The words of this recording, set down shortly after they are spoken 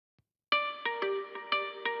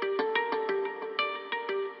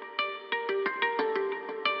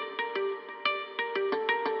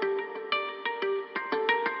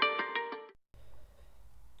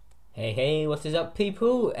Hey, what is up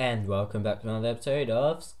people, and welcome back to another episode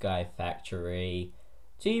of Skyfactory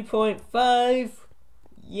 2.5.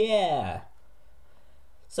 Yeah!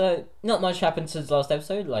 So, not much happened since last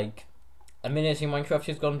episode, like a minute in Minecraft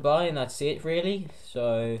has gone by and that's it really.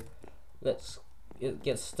 So, let's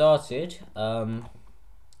get started. Gonna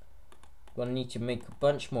need to make a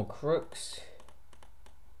bunch more crooks,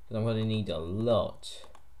 because I'm gonna need a lot.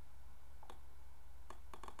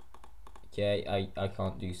 Okay, I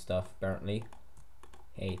can't do stuff apparently.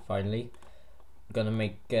 Hey, finally. I'm gonna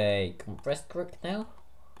make a compressed crook now.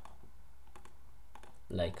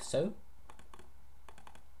 Like so.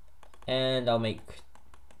 And I'll make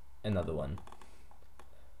another one.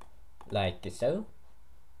 Like so.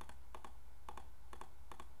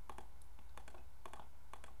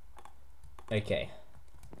 Okay.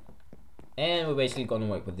 And we're basically gonna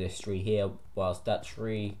work with this tree here whilst that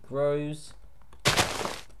tree grows.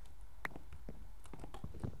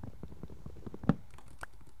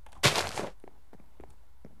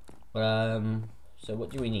 So what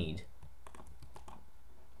do we need?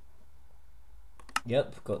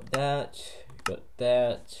 Yep, got that.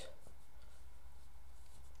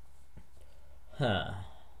 Huh.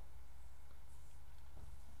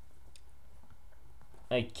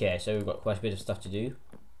 Okay, so we've got quite a bit of stuff to do.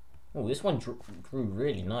 Oh, this one grew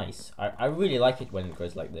really nice. I really like it when it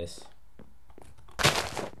grows like this.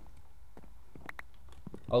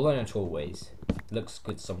 I'll learn it always. It looks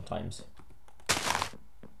good sometimes.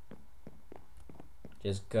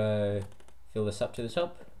 Just go fill this up to the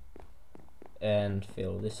top and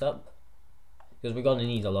fill this up, because we're gonna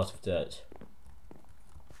need a lot of dirt.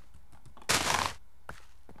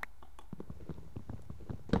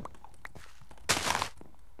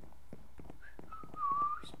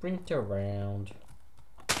 Sprint around.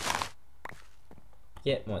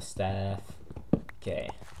 Get more staff. Okay.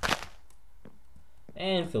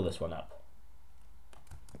 And fill this one up.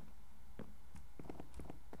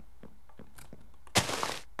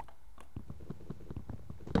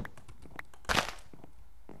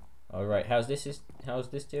 Alright, how's this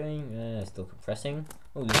doing? Still compressing.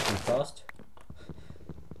 Oh, this is too fast.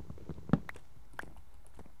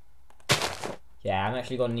 Yeah, I'm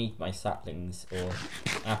actually gonna need my saplings, or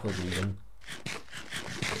apples even.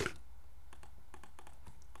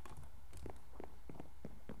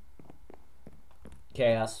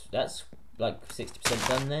 Okay, that's like 60%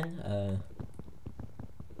 done then.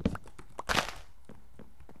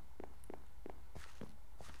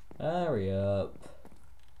 Hurry up.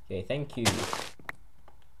 Okay, thank you.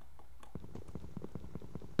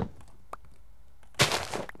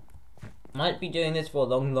 Might be doing this for a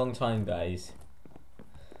long time, guys.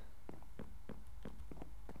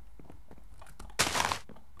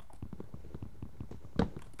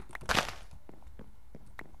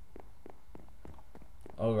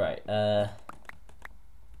 Alright,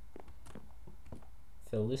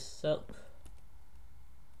 fill this up.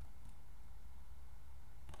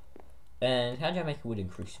 And how do I make a wooden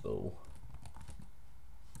crucible?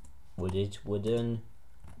 Wooden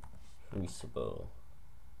crucible.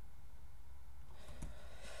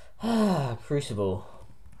 Crucible.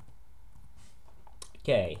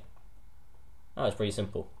 Okay. Oh, it's pretty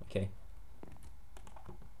simple. Okay.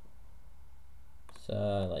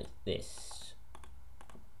 So, like this.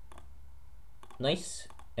 Nice.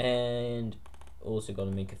 And also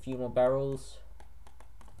gotta make a few more barrels.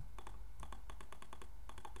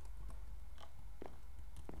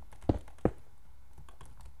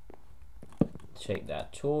 Take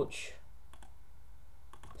that torch,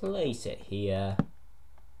 place it here,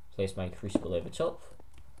 place my crucible over top,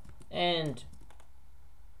 and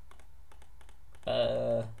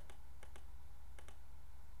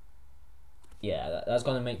yeah, that's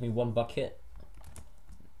gonna make me one bucket.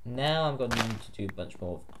 Now I'm gonna need to do a bunch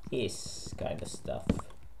more of this kind of stuff.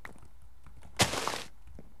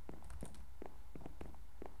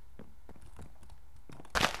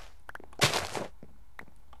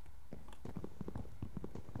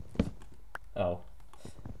 Oh.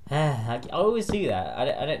 I always do that.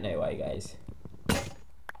 I don't know why, guys.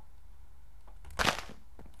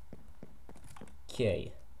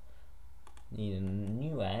 Okay. Need a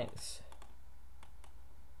new axe.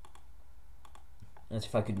 As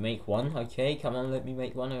if I could make one. Okay, come on, let me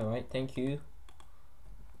make one. Alright, thank you.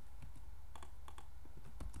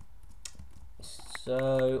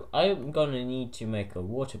 So, I'm gonna need to make a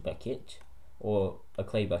water bucket. Or a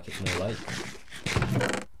clay bucket, more like.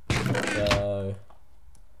 So,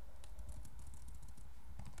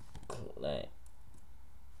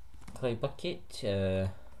 clay bucket. So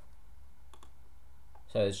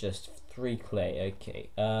it's just 3 clay. Okay.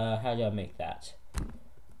 How do I make that?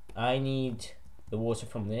 I need the water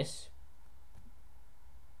from this.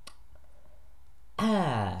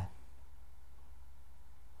 Ah.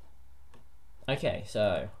 Okay,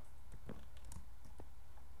 so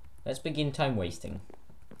let's begin time wasting.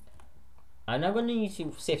 I'm now going to need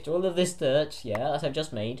to sift all of this dirt, yeah, that I've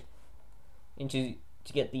just made, to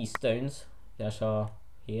get these stones that are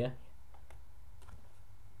here.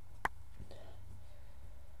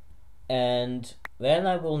 And then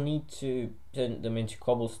I will need to turn them into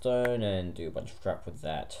cobblestone and do a bunch of crap with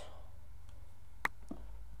that.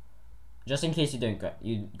 Just in case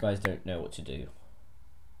you guys don't know what to do.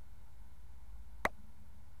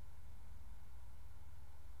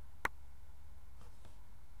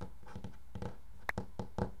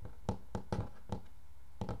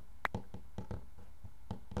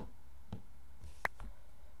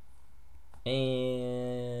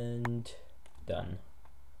 And done.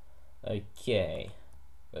 Okay,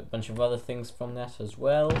 a bunch of other things from that as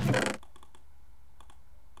well.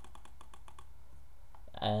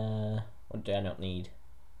 What do I not need?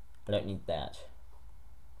 I don't need that.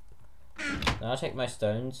 Now I'll take my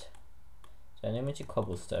stones, turn them into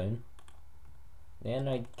cobblestone. Then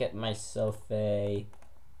I get myself a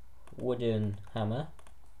wooden hammer.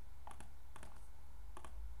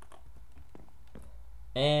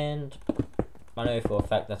 And I know for a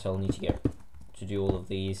fact that I'll need to do all of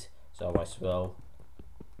these, so I might as well.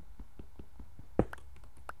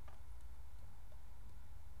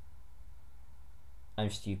 I'm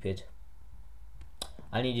stupid.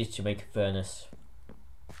 I needed to make a furnace.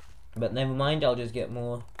 But never mind, I'll just get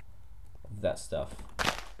more of that stuff.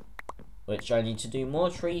 Which I need to do more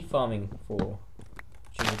tree farming for.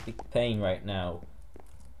 Which is a big pain right now.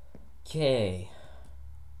 Okay.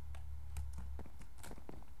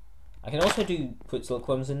 I can also put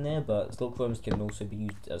silkworms in there, but silkworms can also be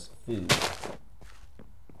used as food.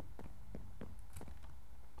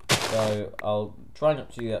 So I'll try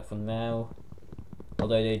not to do that for now.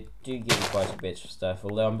 Although they do give me quite a bit of stuff.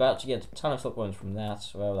 Although I'm about to get a ton of silkworms from that,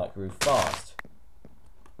 so that grew fast.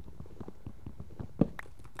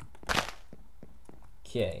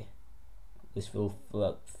 Okay. This will fill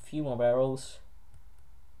up a few more barrels.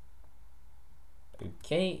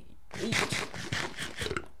 Okay. Eat.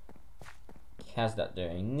 How's that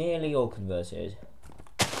doing? Nearly all converted.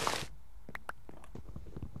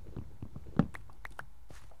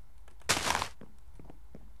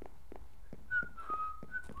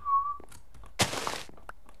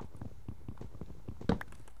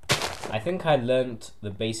 I think I learnt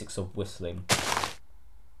the basics of whistling.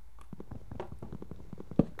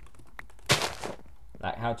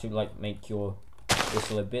 Like how to make your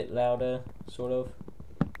whistle a bit louder, sort of,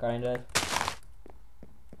 kind of.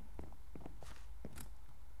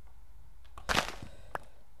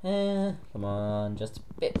 Come on, just a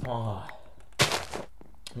bit more.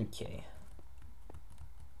 Okay.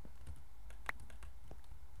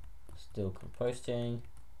 Still composting.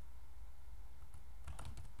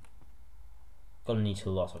 Gonna need a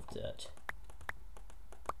lot of dirt.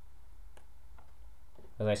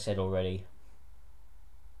 As I said already.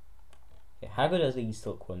 Okay, how good are these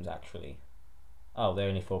silkworms actually? Oh, they're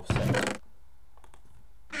only 4%.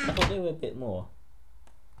 I thought they were a bit more.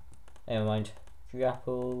 Never mind. 3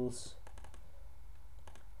 apples.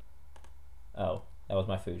 Oh, that was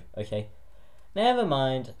my food. Okay. Never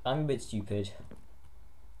mind. I'm a bit stupid.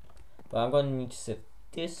 But I'm going to need to sift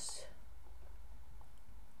this.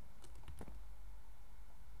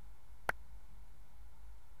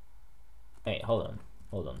 Wait, hold on.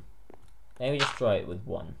 Hold on. Let me just try it with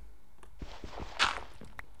one.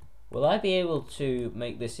 Will I be able to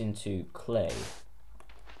make this into clay?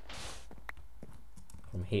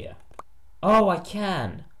 From here. Oh, I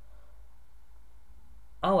can!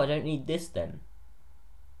 Oh, I don't need this then.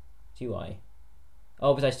 Do I?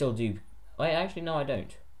 Oh, but I still do. Wait, actually, no, I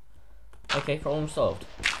don't. Okay, problem solved.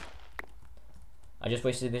 I just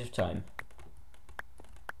wasted a bit of time.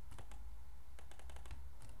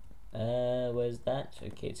 Where's that?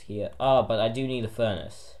 Okay, it's here. Ah, but I do need a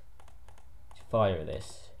furnace to fire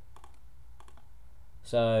this.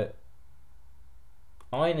 So,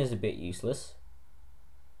 iron is a bit useless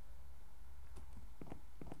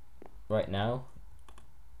right now.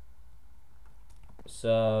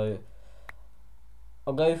 So,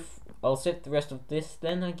 I'll set the rest of this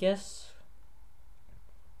then, I guess.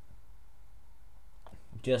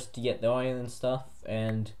 Just to get the iron and stuff,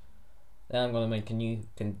 and then I'm gonna make a new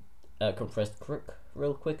compressed crook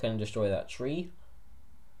real quick and destroy that tree.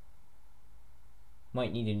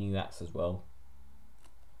 Might need a new axe as well.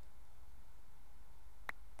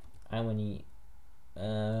 How many?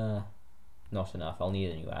 Not enough. I'll need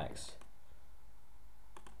a new axe.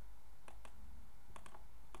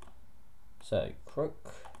 So,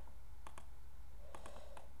 crook.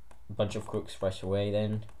 A bunch of crooks right away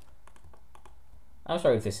then. I'm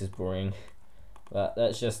sorry if this is boring, but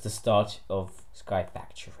that's just the start of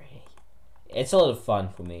Skyfactory. It's a lot of fun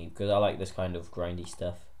for me because I like this kind of grindy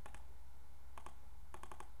stuff.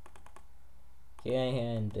 Okay,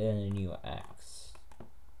 and then a new axe.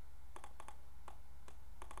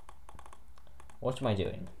 What am I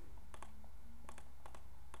doing?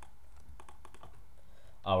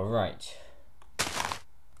 Alright.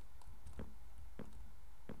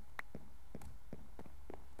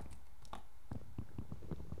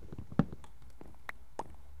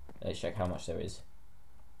 Let's check how much there is.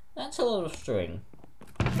 That's a lot of string.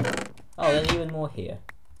 Oh, there's even more here.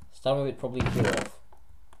 Some of it probably flew off.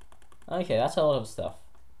 Okay, that's a lot of stuff.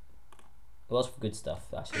 A lot of good stuff,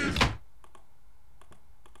 that is.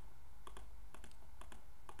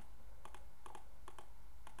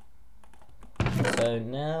 So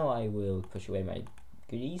now I will push away my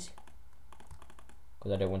goodies,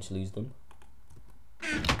 because I don't want to lose them.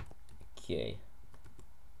 Okay.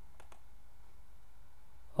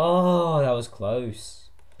 Oh, that was close.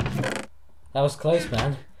 That was close,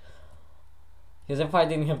 man. Because if I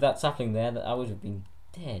didn't have that sapling there, I would have been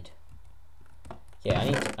dead. Yeah,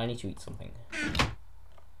 I need to eat something.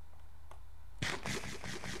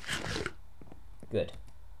 Good.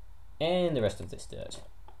 And the rest of this dirt.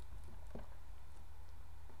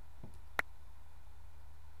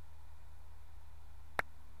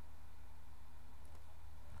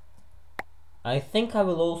 I think I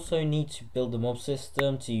will also need to build a mob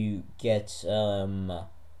system to get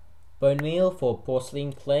bone meal for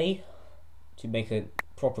porcelain clay to make a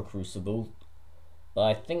proper crucible, but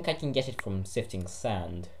I think I can get it from sifting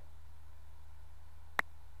sand,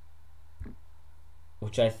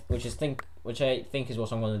 which I think is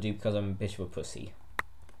what I'm going to do because I'm a bit of a pussy.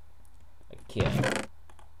 Okay,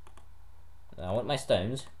 now I want my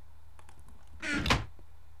stones.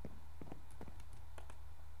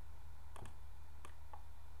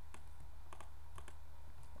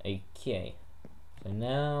 Okay, so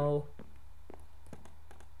now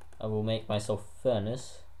I will make myself a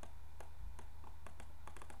furnace.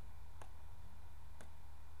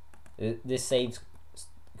 This saves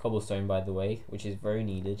cobblestone, by the way, which is very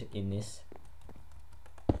needed in this.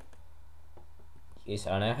 Okay, so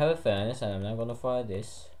I now have a furnace, and I'm now going to fire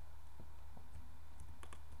this.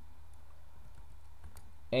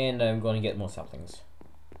 And I'm going to get more saplings.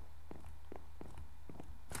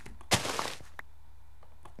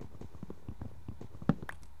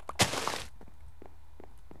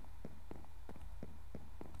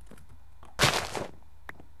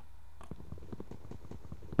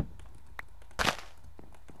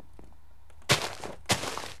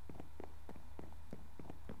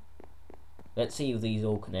 Let's see if these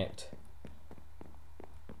all connect.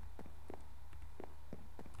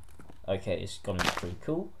 Okay, it's gonna be pretty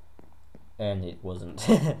cool. And it wasn't.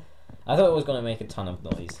 I thought it was gonna make a ton of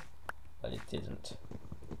noise, but it didn't.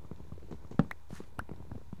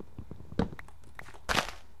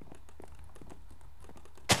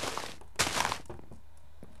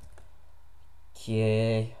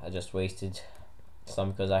 Okay, I just wasted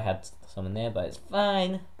some because I had some in there, but it's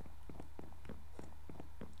fine.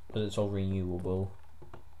 Because it's all renewable.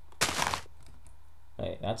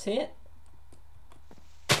 Wait, that's it?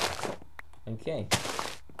 Okay.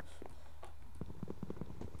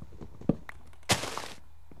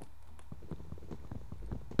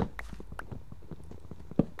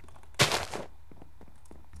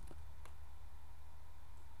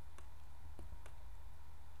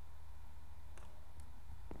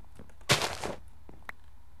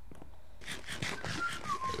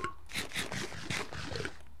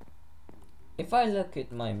 If I look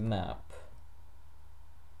at my map,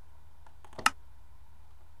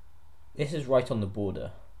 this is right on the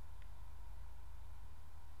border.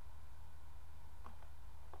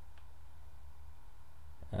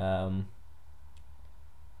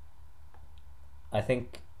 I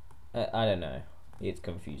think I don't know. It's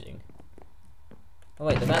confusing. Oh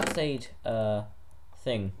wait, the map stayed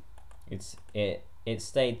thing. It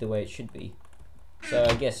stayed the way it should be. So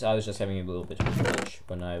I guess I was just having a little bit of a glitch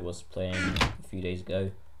when I was playing a few days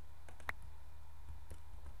ago.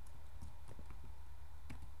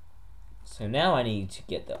 So now I need to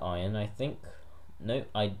get the iron, I think. No,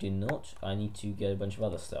 I do not. I need to get a bunch of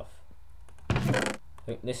other stuff.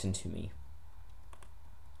 Don't listen to me.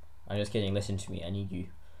 I'm just kidding, listen to me, I need you.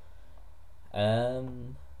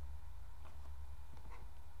 So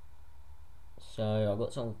I've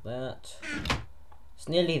got some of that. It's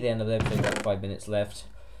nearly the end of the episode, got 5 minutes left.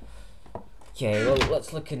 Okay, well,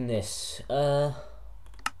 let's look in this.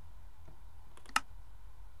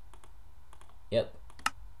 Yep.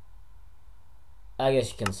 I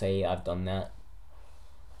guess you can say I've done that.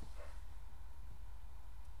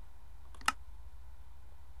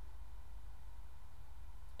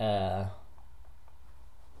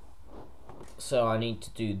 So I need to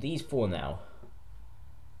do these 4 now.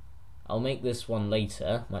 I'll make this one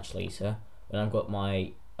later, much later, when I've got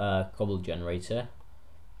my cobble generator.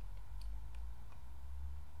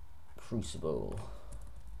 Crucible.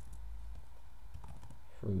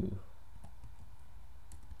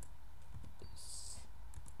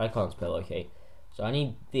 I can't spell, okay. So I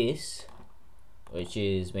need this, which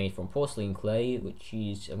is made from porcelain clay, which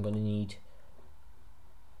is, I'm gonna need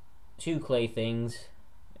 2 clay things,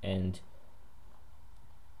 and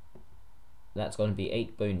that's gonna be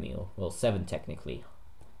 8 bone meal. Well, 7 technically.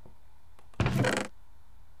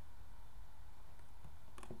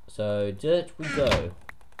 So dirt we go.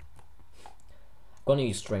 I'm gonna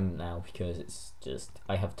use string now because it's just,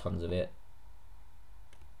 I have tons of it.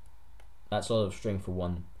 That's a lot of string for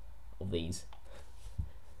one of these.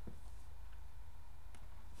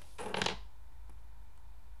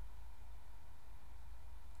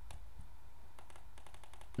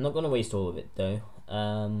 I'm not gonna waste all of it though.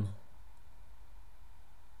 I'm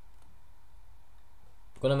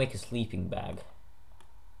gonna make a sleeping bag.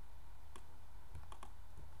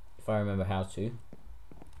 If I remember how to.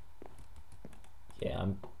 Yeah,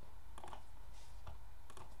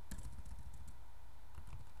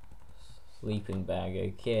 sleeping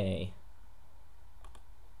bag, okay.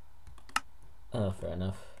 Oh, fair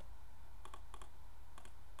enough.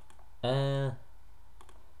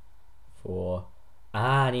 4.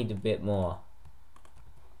 I need a bit more.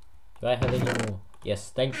 Do I have any more?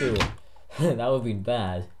 Yes, thank you. That would be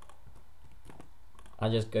bad. I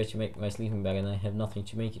just go to make my sleeping bag and I have nothing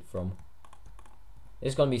to make it from.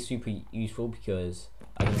 It's gonna be super useful because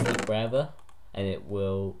I can sleep wherever and it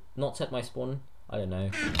will not set my spawn. I don't know.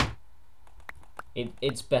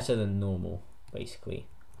 It's better than normal, basically.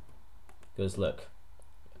 Because look,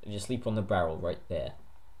 I just sleep on the barrel right there.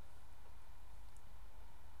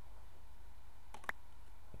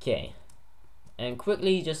 Okay, and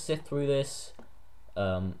quickly just sift through this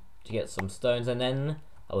to get some stones, and then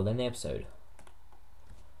I will end the episode.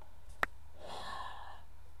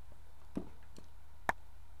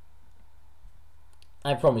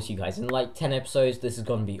 I promise you guys, in like 10 episodes, this is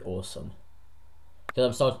gonna be awesome.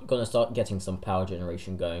 Because I'm gonna start getting some power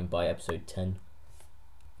generation going by episode 10.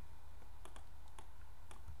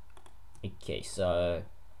 Okay, so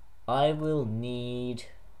I will need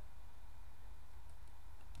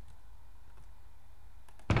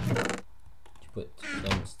to put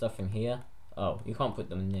some stuff in here. Oh, you can't put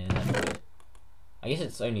them in there, that's weird. I guess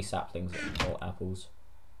it's only saplings or apples.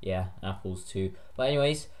 Yeah, apples too. But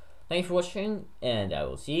anyways, thank you for watching, and I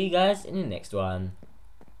will see you guys in the next one.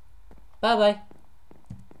 Bye bye.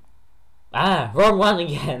 Ah, wrong one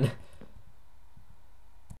again.